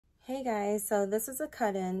Hey guys, so this is a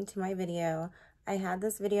cut-in to my video. I had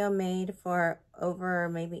this video made for over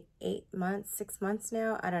maybe 8 months, 6 months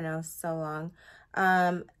now. I don't know, so long.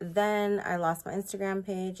 Then I lost my Instagram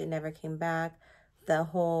page. It never came back. The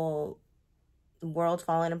whole world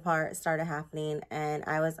falling apart started happening and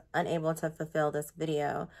I was unable to fulfill this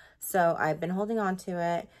video. So I've been holding on to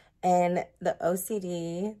it. And the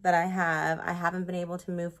OCD that I haven't been able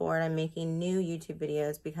to move forward. I'm making new YouTube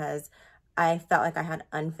videos because I felt like I had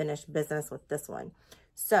unfinished business with this one.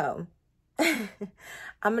 So I'm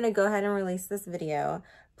going to go ahead and release this video.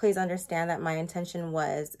 Please understand that my intention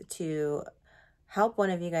was to help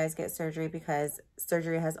one of you guys get surgery because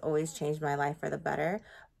surgery has always changed my life for the better.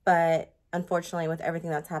 But unfortunately, with everything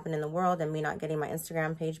that's happened in the world and me not getting my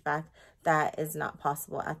Instagram page back, that is not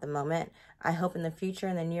possible at the moment. I hope in the future,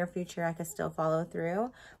 in the near future, I could still follow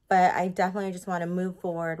through. But I definitely just want to move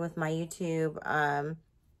forward with my YouTube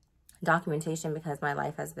documentation because my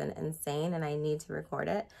life has been insane and I need to record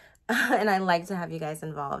it. And I like to have you guys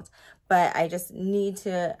involved. But I just need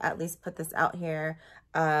to at least put this out here.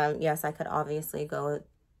 Yes, I could obviously go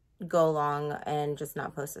long and just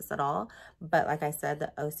not post this at all, but like I said,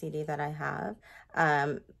 the OCD that I have,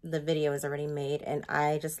 the video is already made and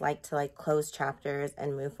I just like to close chapters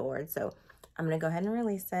and move forward. So I'm gonna go ahead and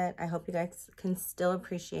release it. I hope you guys can still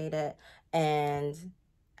appreciate it, and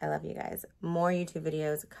I love you guys. More YouTube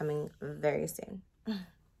videos coming very soon.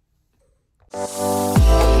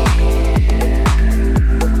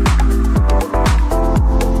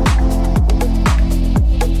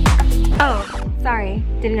 Sorry,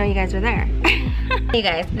 didn't know you guys were there. Hey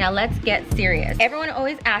guys, now let's get serious. Everyone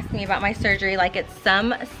always asks me about my surgery like it's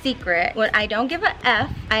some secret. When I don't give a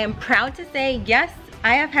F, I am proud to say yes,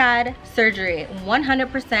 I have had surgery,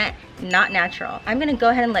 100% not natural. I'm gonna go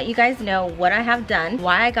ahead and let you guys know what I have done,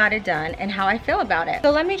 why I got it done, and how I feel about it. So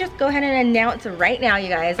let me just go ahead and announce right now, you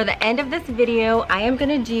guys, for the end of this video, I am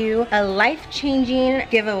gonna do a life-changing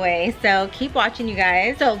giveaway. So keep watching, you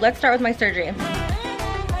guys. So let's start with my surgery.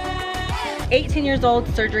 18 years old,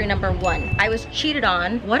 surgery number 1. I was cheated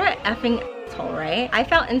on. What a effing asshole, right? I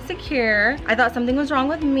felt insecure. I thought something was wrong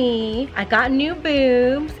with me. I got new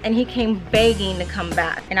boobs and he came begging to come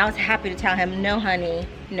back. And I was happy to tell him, no honey,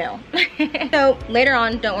 no. So later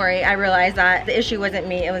on, don't worry, I realized that the issue wasn't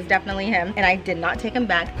me, it was definitely him, and I did not take him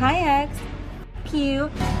back. Hi ex,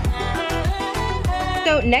 pew.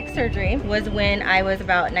 So next surgery was when I was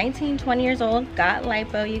about 19, 20 years old. Got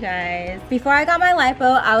lipo, you guys. Before I got my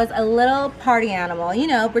lipo, I was a little party animal. You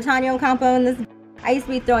know, Brittanya Razavi in this. I used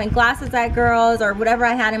to be throwing glasses at girls or whatever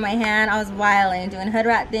I had in my hand. I was wilding, doing hood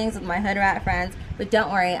rat things with my hood rat friends. But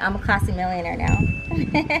don't worry, I'm a classy millionaire now.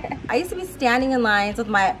 I used to be standing in lines with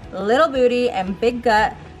my little booty and big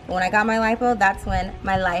gut. When I got my lipo, that's when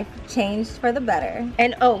my life changed for the better.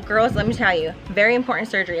 And oh, girls, let me tell you, very important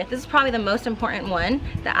surgery. This is probably the most important one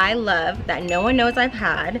that I love, that no one knows I've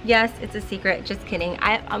had. Yes, it's a secret, just kidding.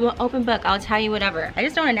 I'm an open book, I'll tell you whatever. I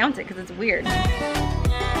just don't announce it because it's weird.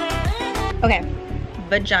 Okay,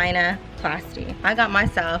 vaginoplasty. I got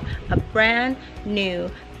myself a brand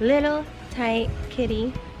new little tight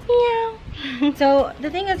kitty. Meow. So the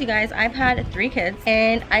thing is, you guys, I've had 3 kids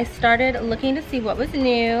and I started looking to see what was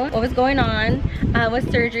new, what was going on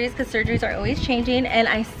with surgeries, because surgeries are always changing, and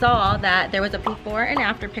I saw that there was a before and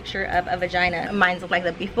after picture of a vagina. Mine's looked like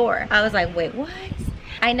the before. I was like, wait, what?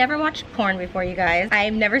 I never watched porn before, you guys.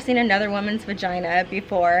 I've never seen another woman's vagina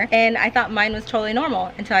before, and I thought mine was totally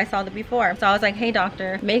normal until I saw the before. So I was like, hey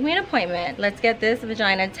doctor, make me an appointment. Let's get this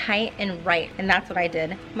vagina tight and right. And that's what I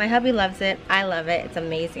did. My hubby loves it. I love it. It's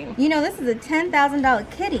amazing. You know, this is a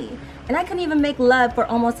 $10,000 kitty, and I couldn't even make love for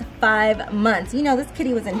almost 5 months. You know, this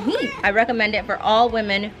kitty was in heat. I recommend it for all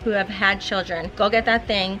women who have had children. Go get that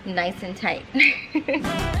thing nice and tight.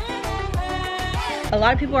 A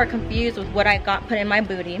lot of people are confused with what I got put in my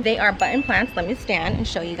booty. They are butt implants. Let me stand and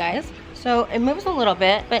show you guys. So it moves a little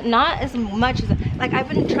bit, but not as much as, like, I've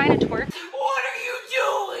been trying to twerk. What are you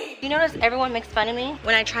doing? You notice everyone makes fun of me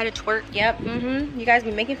when I try to twerk? Yep, you guys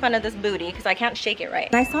be making fun of this booty because I can't shake it right.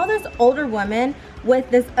 And I saw this older woman with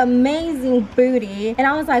this amazing booty, and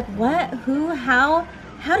I was like, what, who, how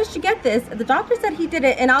did she get this? The doctor said he did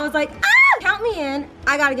it, and I was like, ah! Count me in,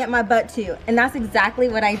 I gotta get my butt too. And that's exactly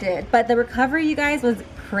what I did. But the recovery, you guys, was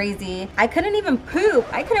crazy. I couldn't even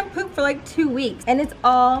poop. I couldn't poop for like 2 weeks, and it's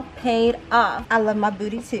all paid off. I love my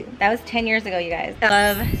booty too. That was 10 years ago, you guys. I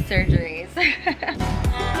love surgeries.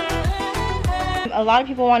 A lot of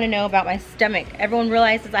people want to know about my stomach. Everyone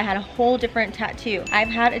realizes I had a whole different tattoo. I've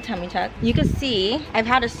had a tummy tuck. You can see I've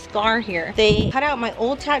had a scar here. They cut out my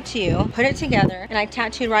old tattoo, put it together, and I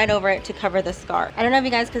tattooed right over it to cover the scar. I don't know if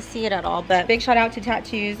you guys could see it at all, but big shout out to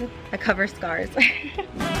tattoos that cover scars.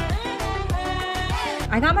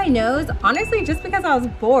 I got my nose, honestly, just because I was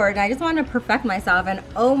bored and I just wanted to perfect myself, and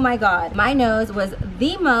oh my God, my nose was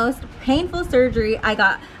the most painful surgery I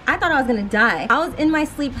got. I thought I was gonna die. I was in my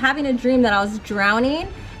sleep having a dream that I was drowning,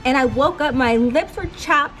 and I woke up, my lips were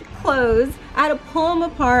chapped, closed. I had to pull them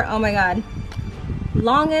apart. Oh my God.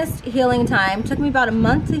 Longest healing time. Took me about a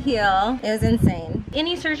month to heal. It was insane.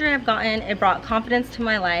 Any surgery I've gotten, it brought confidence to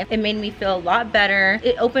my life. It made me feel a lot better.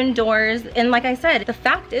 It opened doors. And like I said, the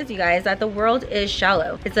fact is, you guys, that the world is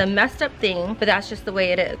shallow. It's a messed up thing, but that's just the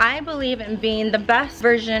way it is. I believe in being the best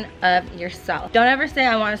version of yourself. Don't ever say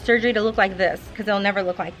I want a surgery to look like this, because it'll never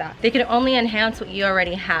look like that. They can only enhance what you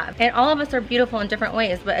already have. And all of us are beautiful in different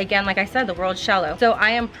ways. But again, like I said, the world's shallow. So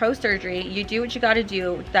I am pro surgery. You do what you gotta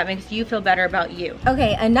do that makes you feel better about you.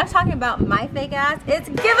 Okay, enough talking about my fake ass. It's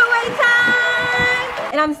giveaway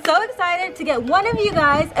time! And I'm so excited to get one of you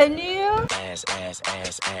guys a new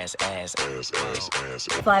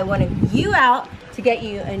fly one of you out to get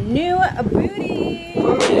you a new booty.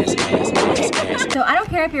 So I don't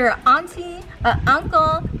care if you're an auntie, an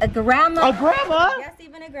uncle, a grandma. A grandma? Yes,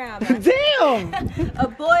 even a grandma. Damn! A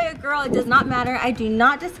boy, a girl, it does not matter. I do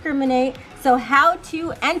not discriminate. So how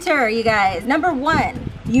to enter, you guys? Number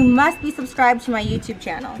 1, you must be subscribed to my YouTube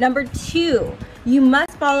channel. Number 2, you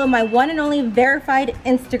must follow my one and only verified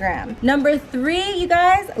Instagram. Number 3, you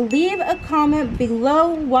guys, leave a comment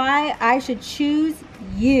below why I should choose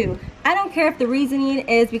you. I don't care if the reasoning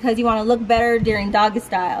is because you want to look better during doggy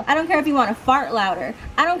style. I don't care if you want to fart louder.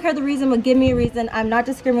 I don't care the reason, but give me a reason. I'm not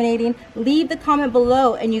discriminating. Leave the comment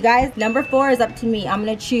below. And you guys, number 4 is up to me. I'm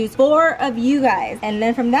going to choose 4 of you guys. And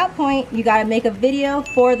then from that point, you got to make a video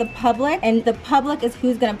for the public. And the public is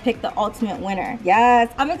who's going to pick the ultimate winner.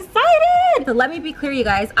 Yes, I'm excited. So let me be clear, you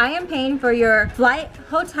guys. I am paying for your flight,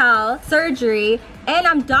 hotel, surgery, and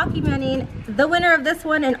I'm documenting the winner of this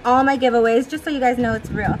one and all my giveaways just so you guys know it's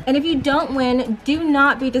real. And if you don't win, do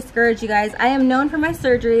not be discouraged, you guys. I am known for my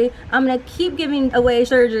surgery. I'm gonna keep giving away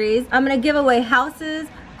surgeries. I'm gonna give away houses,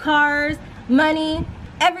 cars, money,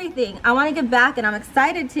 everything. I want to give back and I'm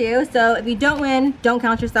excited to. So if you don't win, don't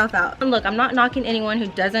count yourself out. And look, I'm not knocking anyone who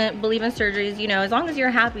doesn't believe in surgeries. You know, as long as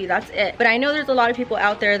you're happy, that's it. But I know there's a lot of people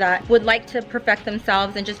out there that would like to perfect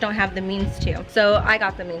themselves and just don't have the means to. So I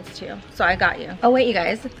got the means to. So I got you. Oh wait, you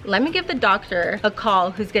guys, let me give the doctor a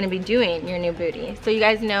call who's gonna be doing your new booty, so you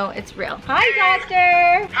guys know it's real. Hi,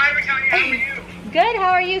 doctor. Hi, Brittanya. How are you? Good, how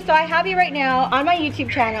are you? So I have you right now on my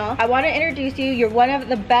YouTube channel. I want to introduce you. You're one of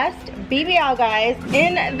the best BBL guys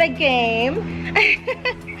in the game.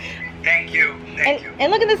 Thank you. Thank you.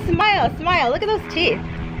 And look at the smile. Smile. Look at those teeth.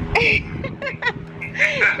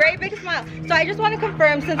 Great big smile. So I just want to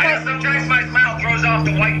confirm, since sometimes my smile throws off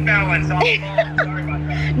the white balance. Sorry about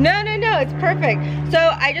that. No, it's perfect. So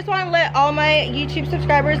I just want to let all my YouTube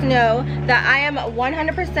subscribers know that I am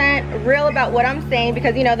 100% real about what I'm saying,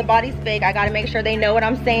 because you know the body's fake. I got to make sure they know what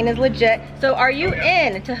I'm saying is legit. So are you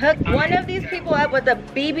in to hook one of these people up with a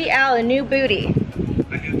BBL, a new booty?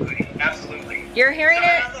 A new booty, absolutely. You're hearing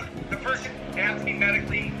it? The person has to be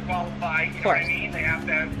medically qualified. You know what I mean? They have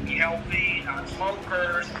to be healthy,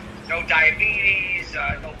 non-smokers, no diabetes,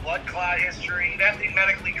 no blood clot history. They have to be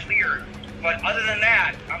medically cleared. But other than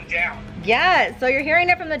that, I'm down. Yes, so you're hearing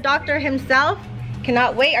it from the doctor himself.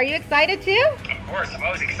 Cannot wait. Are you excited too? Of course, I'm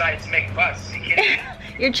always excited to make buzz. Are you kidding me?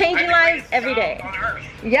 You're changing lives every day. On earth.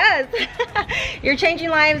 Yes. You're changing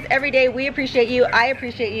lives every day. We appreciate you. I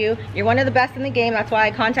appreciate you. You're one of the best in the game. That's why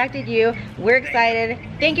I contacted you. We're excited.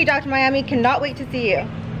 Thank you, Dr. Miami. Cannot wait to see you.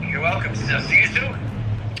 You're welcome. See you soon.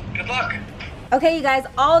 Good luck. Okay, you guys,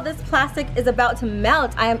 all this plastic is about to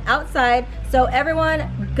melt. I am outside. So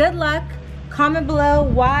everyone, good luck. Comment below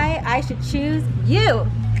why I should choose you.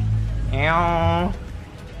 Ew.